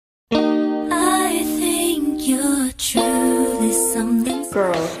you're truly something.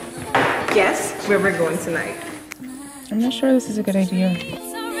 Girl, guess where we're going tonight? I'm not sure this is a good idea.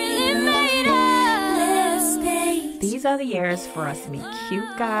 These are the years for us to be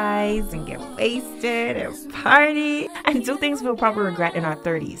cute guys and get wasted and party and do things we'll probably regret in our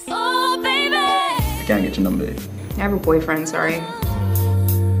 30s. Oh, baby. I can't get your number. I have a boyfriend, sorry.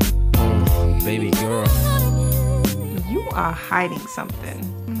 Baby girl. You are hiding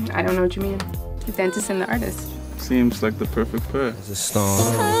something. I don't know what you mean. The dentist and the artist. Seems like the perfect pair. It's a storm.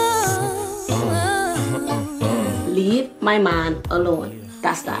 Leave my man alone.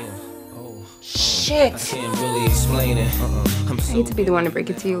 That's that. Shit. I can't really explain it. I hate to be the one to break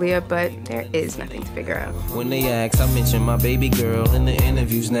it to you, Leah, but there is nothing to figure out. When they ask, I mention my baby girl in the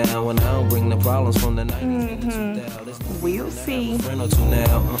interviews now, and I don't bring the problems from the 90s. We'll see. Friend or two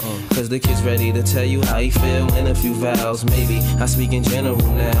now, cause the kid's ready to tell you how he feel in a few vows. Maybe I speak in general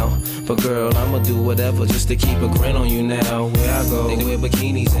now, but girl, I'ma do whatever just to keep a grin on you now. Where I go, they wear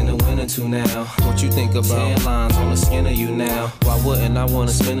bikinis in the winter too now. What you think about tan lines on the skin of you now? Why wouldn't I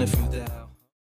wanna spend a few days?